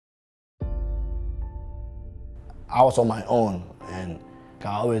I was on my own, and I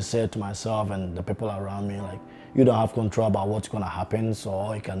always said to myself and the people around me, like, you don't have control about what's gonna happen, so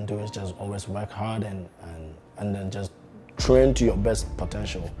all you can do is just always work hard and then just train to your best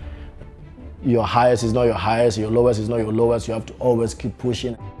potential. Your highest is not your highest, your lowest is not your lowest, you have to always keep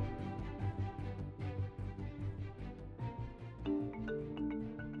pushing.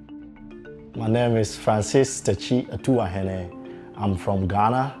 My name is Francis Techi Atuahene. I'm from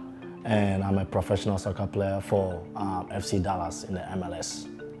Ghana, and I'm a professional soccer player for FC Dallas in the MLS.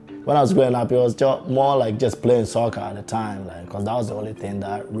 When I was growing up, it was just more like just playing soccer at the time, because that was the only thing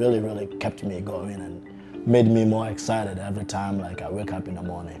that really kept me going and made me more excited every time I wake up in the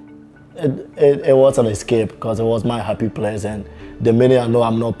morning. It was an escape because it was my happy place, and the minute I know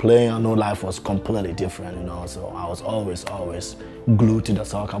I'm not playing, I know life was completely different, so I was always glued to the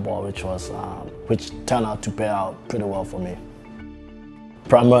soccer ball, which turned out to pay out pretty well for me.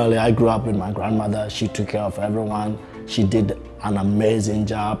 Primarily, I grew up with my grandmother. She took care of everyone. She did an amazing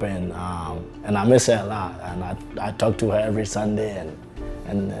job, and I miss her a lot. And I talk to her every Sunday,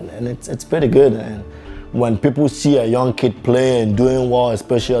 and it's pretty good. And when people see a young kid playing, doing well,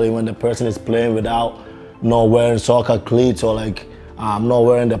 especially when the person is playing without not wearing soccer cleats or not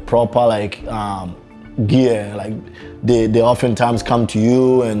wearing the proper gear, they oftentimes come to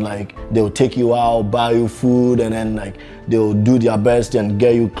you and they'll take you out, buy you food, and then they'll do their best and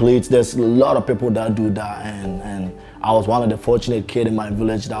get you cleats. There's a lot of people that do that, and I was one of the fortunate kids in my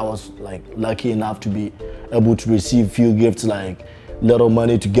village that was lucky enough to be able to receive few gifts like little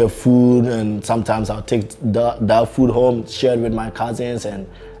money to get food, and sometimes I'll take that food home, share it with my cousins, and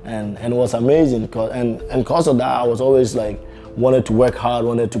it was amazing. Because of that, I was always wanted to work hard,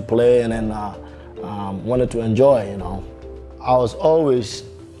 wanted to play, and then wanted to enjoy. I was always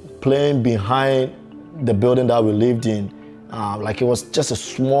playing behind the building that we lived in. It was just a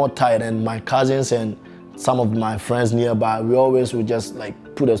small tight, and my cousins and some of my friends nearby, we always would just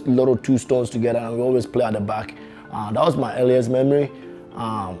put a little 2 stones together, and we always play at the back. That was my earliest memory.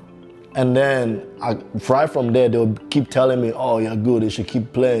 And then right from there, they'll keep telling me, oh, you're good, you should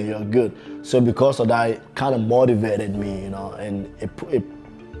keep playing, you're good. So because of that, it kind of motivated me, and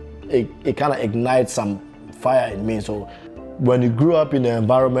it kind of ignites some fire in me. So when you grew up in the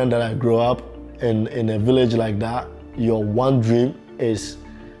environment that I grew up in a village like that, your one dream is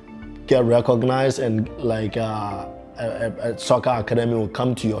get recognized, and a soccer academy will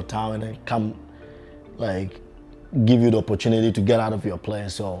come to your town and then come give you the opportunity to get out of your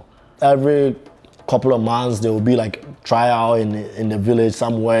place. So every couple of months there will be tryout in the village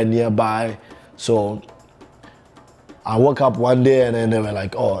somewhere nearby. So I woke up one day and then they were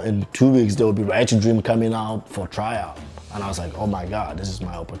like, oh, in 2 weeks there will be Right to Dream coming out for tryout. And I was like, oh my God, this is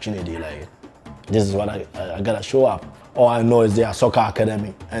my opportunity. This is what I gotta show up. All I know is their soccer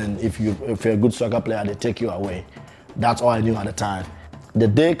academy, and if you're a good soccer player, they take you away. That's all I knew at the time. The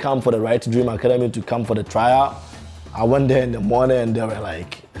day come for the Right to Dream Academy to come for the tryout, I went there in the morning and they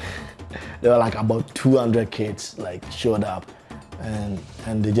were about 200 kids showed up, and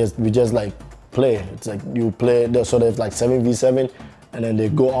we just play. It's you play, so there's 7v7, and then they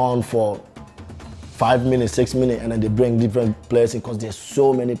go on for 5 minutes, 6 minutes, and then they bring different players in because there's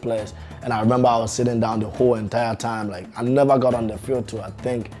so many players. And I remember I was sitting down the whole entire time. I never got on the field till I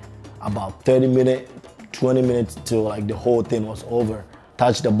think about 30 minutes, 20 minutes till the whole thing was over.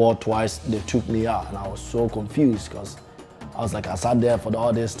 Touched the ball twice, they took me out, and I was so confused because I was I sat there for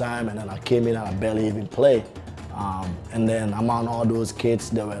all this time, and then I came in and I barely even played. And then among all those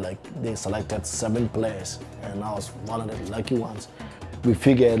kids, they selected 7 players, and I was one of the lucky ones. We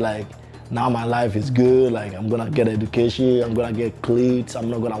figured now my life is good, I'm gonna get education, I'm gonna get cleats, I'm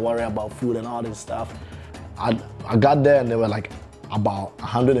not gonna worry about food and all this stuff. I got there and there were about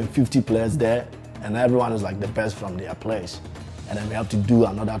 150 players there, and everyone is the best from their place. And then we have to do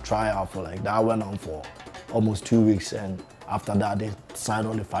another tryout for that went on for almost 2 weeks, and after that they signed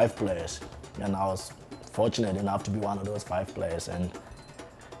only 5 players. And I was fortunate enough to be one of those 5 players,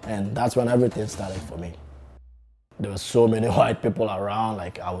 and that's when everything started for me. There were so many white people around,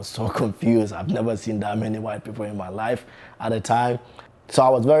 I was so confused. I've never seen that many white people in my life at the time. So I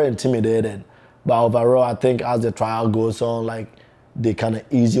was very intimidated. But overall, I think as the trial goes on, they kind of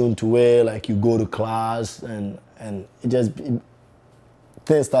ease you into it, you go to class, and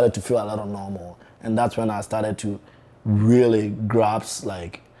things started to feel a little normal. And that's when I started to really grasp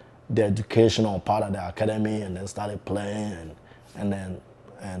the educational part of the academy, and then started playing,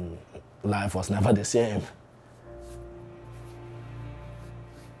 and life was never the same.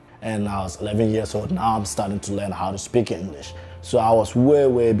 And I was 11 years old. Now I'm starting to learn how to speak English. So I was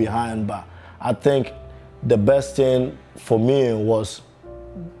way behind, but I think the best thing for me was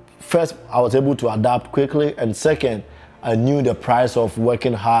first, I was able to adapt quickly, and second, I knew the price of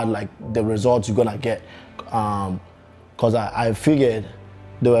working hard, like the results you're gonna get. Because I figured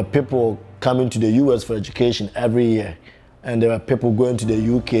there were people coming to the US for education every year, and there were people going to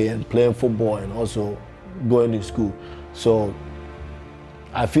the UK and playing football and also going to school. So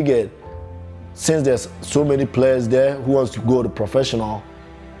I figured, since there's so many players there who wants to go to professional,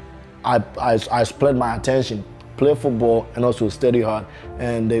 I split my attention, play football and also study hard.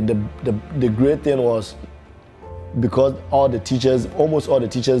 And the great thing was, because all the teachers, almost all the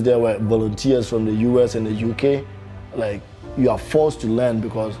teachers there were volunteers from the US and the UK, like you are forced to learn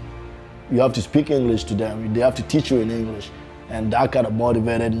because you have to speak English to them. They have to teach you in English. And that kind of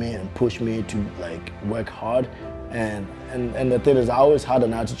motivated me and pushed me to like work hard. And the thing is, I always had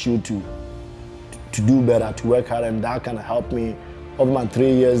an attitude to do better, to work hard, and that kind of helped me over my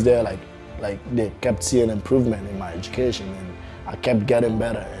 3 years there. Like they kept seeing improvement in my education, and I kept getting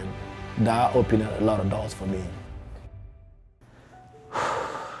better, and that opened a lot of doors for me.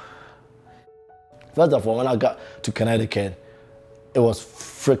 First of all, when I got to Connecticut, it was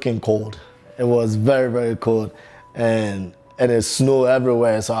freaking cold. It was very, very cold, and it snowed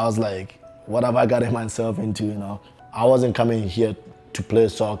everywhere. So I was like, what have I gotten myself into, you know? I wasn't coming here to play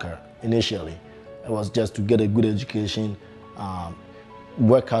soccer initially. It was just to get a good education,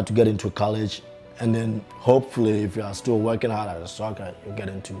 work hard to get into college, and then hopefully, if you are still working hard at soccer, you get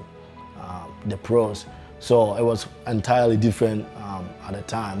into the pros. So it was entirely different at the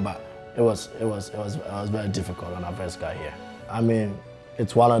time, but it was very difficult when I first got here. I mean,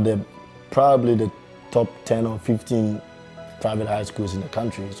 it's one of probably the top 10 or 15 private high schools in the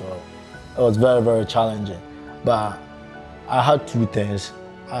country, so it was very, very challenging. But I had two things.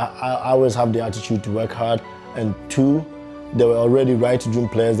 I always have the attitude to work hard, and two, there were already right to dream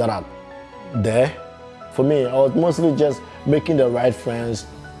players that are there. For me, I was mostly just making the right friends,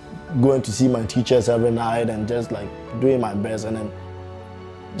 going to see my teachers every night, and just like doing my best, and then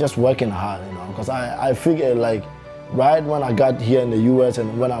just working hard, you know, because I figured, like, right when I got here in the US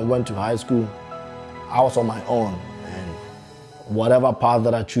and when I went to high school, I was on my own, and whatever path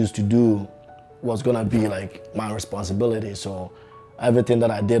that I choose to do was gonna be like my responsibility. So everything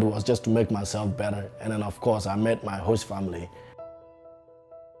that I did was just to make myself better. And then of course I met my host family.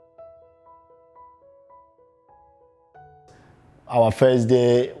 Our first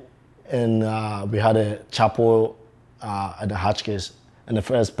day, and we had a chapel at the Hotchkiss, and the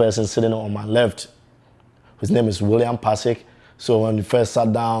first person sitting on my left, his name is William Pasek. So when we first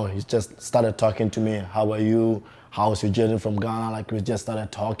sat down, he just started talking to me. How are you? How's your journey from Ghana? Like, we just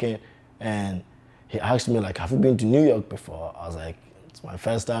started talking, and he asked me, like, have you been to New York before? I was like, it's my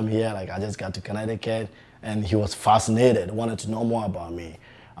first time here. Like, I just got to Connecticut, and he was fascinated, wanted to know more about me,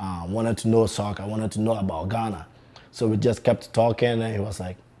 wanted to know soccer, wanted to know about Ghana. So we just kept talking, and he was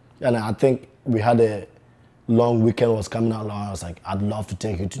like, and I think we had a long weekend was coming along. I was like, I'd love to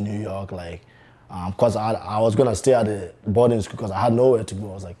take you to New York, like, because I was gonna stay at the boarding school because I had nowhere to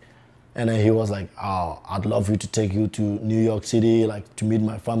go. I was like, and then he was like, oh, I'd love you to take you to New York City, like to meet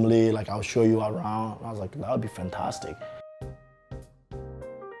my family, like I'll show you around. And I was like, that would be fantastic.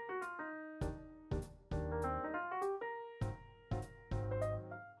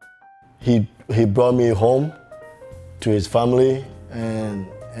 He brought me home to his family,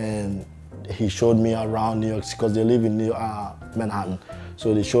 and he showed me around New York because they live in Manhattan.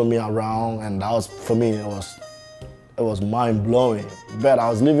 So they showed me around, and that was, for me, it was mind blowing. But I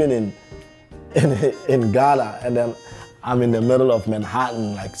was living in Ghana, and then I'm in the middle of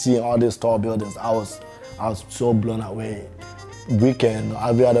Manhattan, like seeing all these tall buildings. I was so blown away.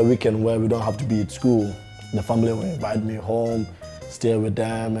 Every other weekend where we don't have to be at school, the family will invite me home, stay with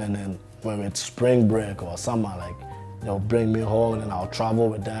them, and then when it's spring break or summer, like they'll bring me home, and then I'll travel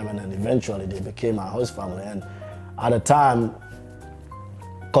with them, and then eventually they became my host family. And at the time,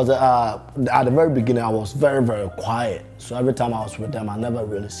 because at the very beginning I was very, very quiet, so every time I was with them I never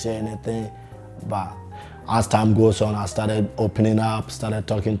really say anything. But as time goes on, I started opening up, started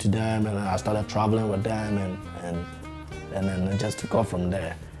talking to them, and then I started traveling with them, and then it just took off from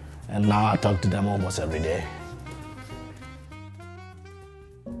there. And now I talk to them almost every day.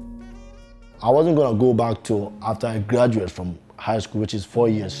 I wasn't gonna go back till after I graduated from high school, which is 4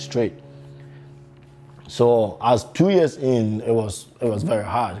 years straight. So as 2 years in, it was very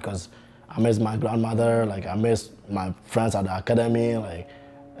hard because I missed my grandmother, like I missed my friends at the academy, like,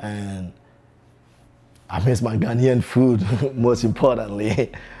 and I missed my Ghanaian food, most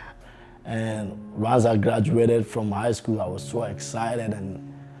importantly. And once I graduated from high school, I was so excited, and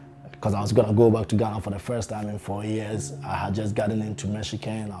because I was gonna go back to Ghana for the first time in 4 years. I had just gotten into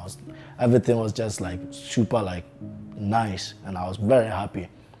Michigan. Everything was just like super like nice, and I was very happy.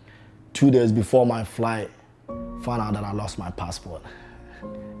 2 days before my flight, found out that I lost my passport.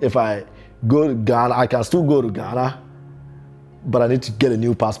 If I go to Ghana, I can still go to Ghana, but I need to get a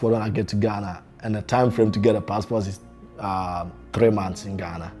new passport when I get to Ghana. And the time frame to get a passport is 3 months in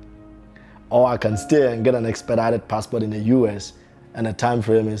Ghana. Or I can stay and get an expedited passport in the US, and the time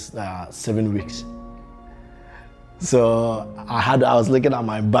frame is 7 weeks. So I was looking at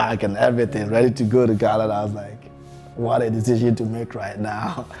my bag and everything, ready to go to Ghana, and I was like, what a decision to make right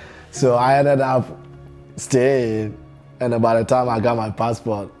now. So I ended up staying, and by the time I got my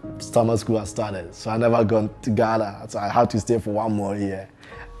passport, summer school had started. So I never gone to Ghana, so I had to stay for 1 more year.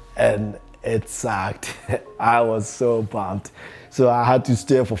 And it sucked. I was so pumped. So I had to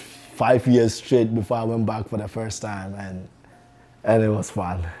stay for 5 years straight before I went back for the first time, and it was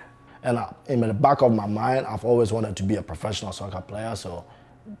fun. And in the back of my mind, I've always wanted to be a professional soccer player, so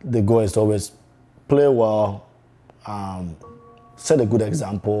the goal is to always play well, set a good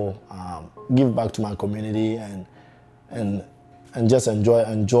example, give back to my community, and just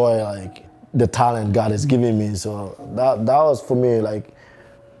enjoy like the talent God is giving me. So that was for me, like,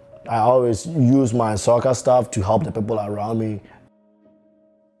 I always use my soccer stuff to help the people around me.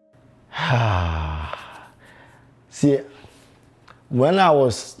 See, when I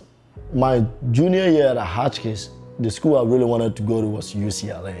was my junior year at Hotchkiss, the school I really wanted to go to was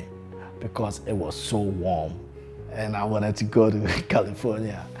UCLA because it was so warm and I wanted to go to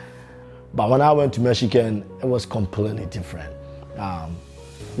California. But when I went to Michigan, it was completely different.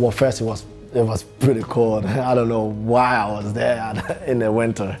 Well, first it was pretty cold. I don't know why I was there in the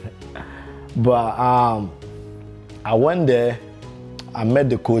winter. But I went there, I met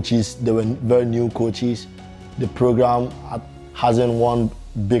the coaches. They were very new coaches. The program hasn't won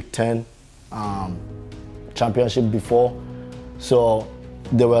Big Ten championship before. So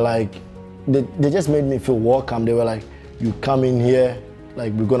they were like, they just made me feel welcome. They were like, you come in here,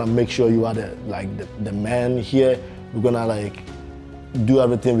 like we're gonna make sure you are the man here. We're gonna like do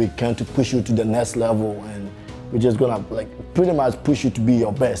everything we can to push you to the next level, and we're just gonna like pretty much push you to be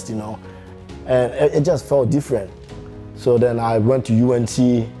your best, you know. And it just felt different. So then I went to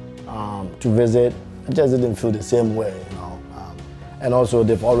UNC to visit. It just didn't feel the same way, you know. And also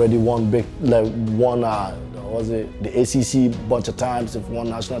they've already won the ACC bunch of times. They've won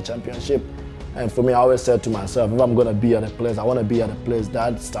national championship. And for me, I always said to myself, if I'm gonna be at a place, I wanna be at a place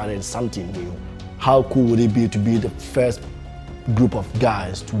that started something new. How cool would it be to be the first group of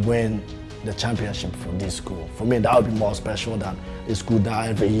guys to win the championship for this school? For me, that would be more special than a school that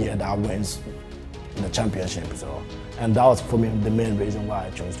every year that wins the championship. So, and that was for me the main reason why I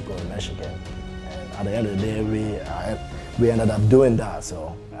chose to go to Michigan. And at the end of the day, we ended up doing that.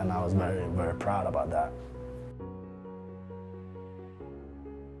 So, and I was very, very proud about that.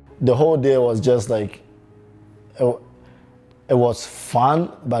 The whole day was just like, it was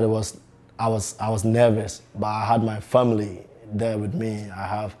fun, but I was nervous. But I had my family there with me. I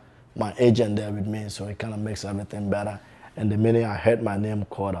have my agent there with me, so it kind of makes everything better. And the minute I heard my name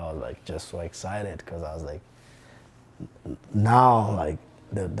called, I was like just so excited because I was like, now like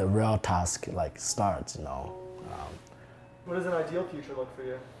the real task like starts, you know. What does an ideal future look for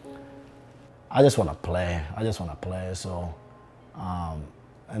you? I just want to play. I just want to play. So,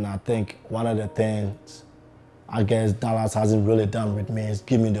 and I think one of the things I guess Dallas hasn't really done with me is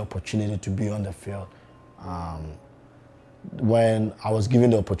give me the opportunity to be on the field. When I was given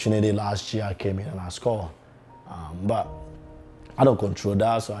the opportunity last year, I came in and I scored. But I don't control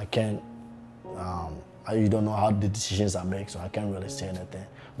that, so I can't, you don't know how the decisions I make, so I can't really say anything.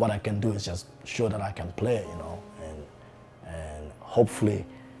 What I can do is just show that I can play, you know, and hopefully,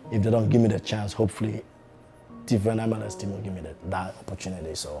 if they don't give me the chance, hopefully different MLS team will give me that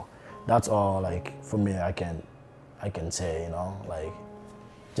opportunity. So that's all, like, for me, I can say, you know, like,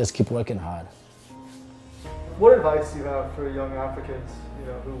 just keep working hard. What advice do you have for young Africans, you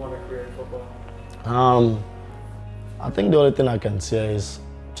know, who want a career in football? I think the only thing I can say is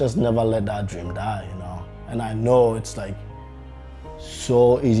just never let that dream die, you know. And I know it's like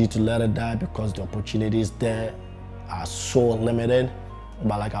so easy to let it die because the opportunities there are so limited.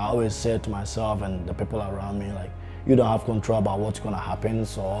 But like I always say to myself and the people around me, like, you don't have control about what's gonna happen,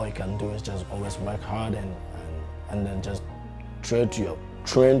 so all you can do is just always work hard and then just train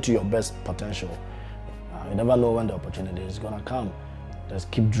to your best potential. You never know when the opportunity is gonna come.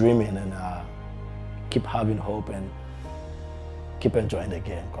 Just keep dreaming and keep having hope and keep enjoying the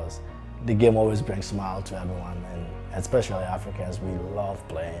game, because the game always brings smile to everyone, and especially Africans, we love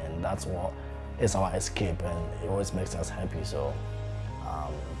playing, and that's what is our escape, and it always makes us happy. So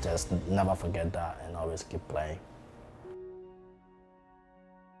just never forget that and always keep playing.